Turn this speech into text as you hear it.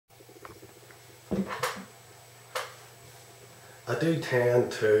I do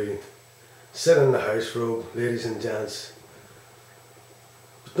tend to sit in the house robe, ladies and gents.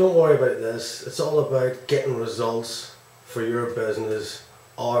 But don't worry about this. It's all about getting results for your business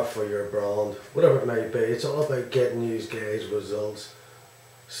or for your brand, whatever it may be. It's all about getting you guys results.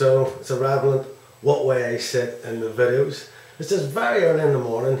 So it's irrelevant what way I sit in the videos. It's just very early in the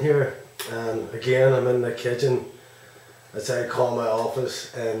morning here, and again I'm in the kitchen. That's how I call my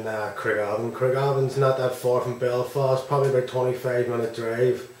office in Craigavon. Craigavon's not that far from Belfast, probably about 25-minute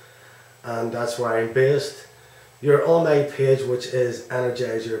drive, and that's where I'm based. You're on my page, which is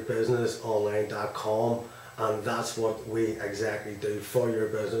energizeyourbusinessonline.com, and that's what we exactly do for your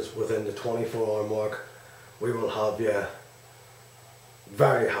business. Within the 24-hour mark, we will have you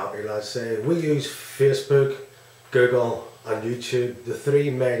very happy, let's say. We use Facebook, Google and YouTube, the three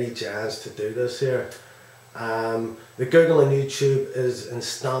mighty giants, to do this here. The Google and YouTube is in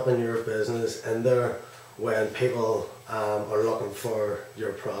stamping your business in there when people are looking for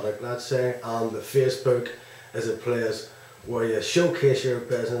your product, let's say, and the Facebook is a place where you showcase your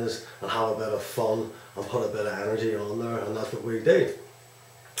business and have a bit of fun and put a bit of energy on there, and that's what we do.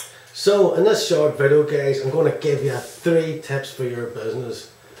 So in this short video, guys, I'm going to give you 3 tips for your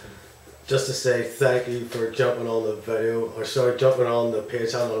business, just to say thank you for jumping on the video, or sorry, jumping on the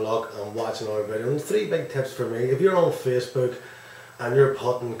page, having a look and watching our video. And 3 big tips for me. If you're on Facebook and you're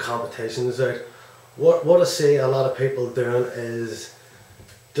putting competitions out, what I see a lot of people doing is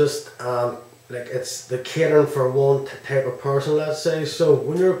just like it's the catering for one type of person, let's say. So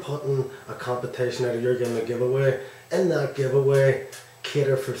when you're putting a competition out, or you're giving a giveaway, in that giveaway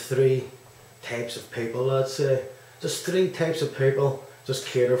cater for 3 types of people, let's say. Just 3 types of people. Just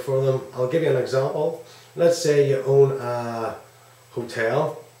cater for them. I'll give you an example. Let's say you own a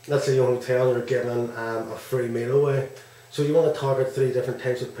hotel. Let's say you own a hotel and you're giving a free meal away. So you want to target 3 different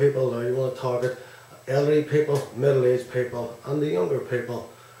types of people. Now you want to target elderly people, middle-aged people and the younger people.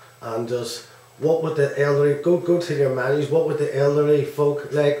 And just what would the elderly, go to your menus, what would the elderly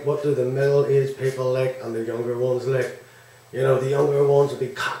folk like, what do the middle-aged people like, and the younger ones like. You know, the younger ones would be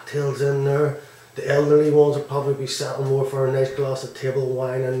cocktails in there. The elderly ones will probably be settling more for a nice glass of table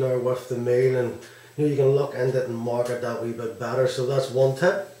wine in there with the meal, and you know, you can look into it and market that wee bit better. So that's 1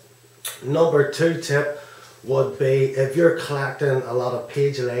 tip. Number 2 tip would be, if you're collecting a lot of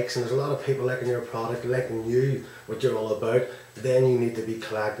page likes and there's a lot of people liking your product, liking you, what you're all about, then you need to be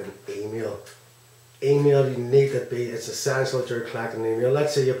collecting email. Email, you need to be, it's essential that you're collecting email.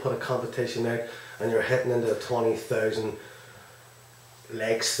 Let's say you put a competition out and you're hitting into 20,000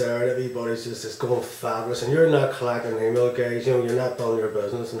 likes there, everybody's just it's going fabulous, and you're not collecting email, guys. You know, you're not building your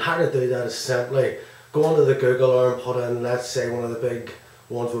business. And how to do that is simply go onto the Google and put in, let's say one of the big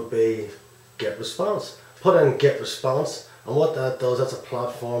ones would be GetResponse. Put in GetResponse, and what that does, that's a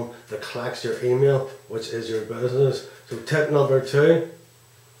platform that collects your email, which is your business. So tip number 2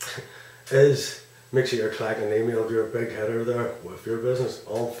 is make sure you're collecting email if you're a big hitter there with your business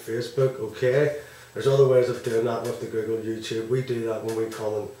on Facebook, okay? There's other ways of doing that with the Google, YouTube. We do that when we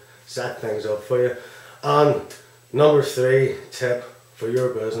come and set things up for you. And number 3 tip for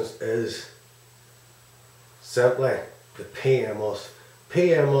your business is simply to PM us.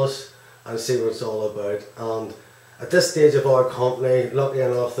 PM us and see what it's all about. And at this stage of our company, lucky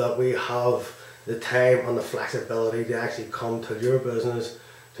enough that we have the time and the flexibility to actually come to your business,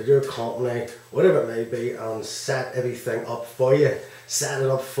 to your company, whatever it may be, and set everything up for you. Set it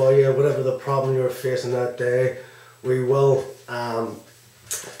up for you, whatever the problem you're facing that day, we will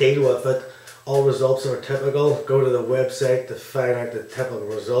deal with it. All results are typical. Go to the website to find out the typical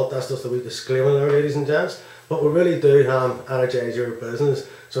result. That's just a wee disclaimer there, ladies and gents. But we really do energize your business.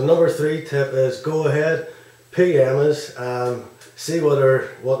 So number 3 tip is go ahead, PM us, see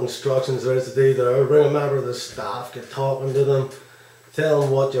what instructions there is to do there. Bring a member of the staff, get talking to them, tell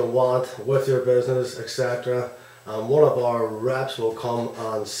them what you want with your business, etc. And one of our reps will come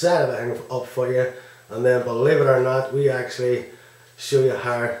and set everything up for you, and then believe it or not, we actually show you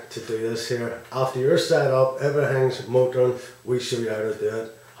how to do this here. After you're set up, everything's motoring, we show you how to do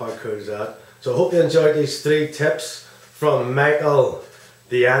it. How cool is that? So I hope you enjoyed these 3 tips from Michael,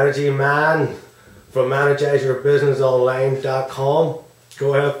 the Energy Man, from energizeyourbusinessonline.com.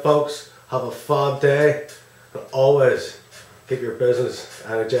 Go ahead, folks, have a fab day, and always keep your business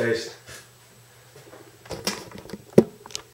energized.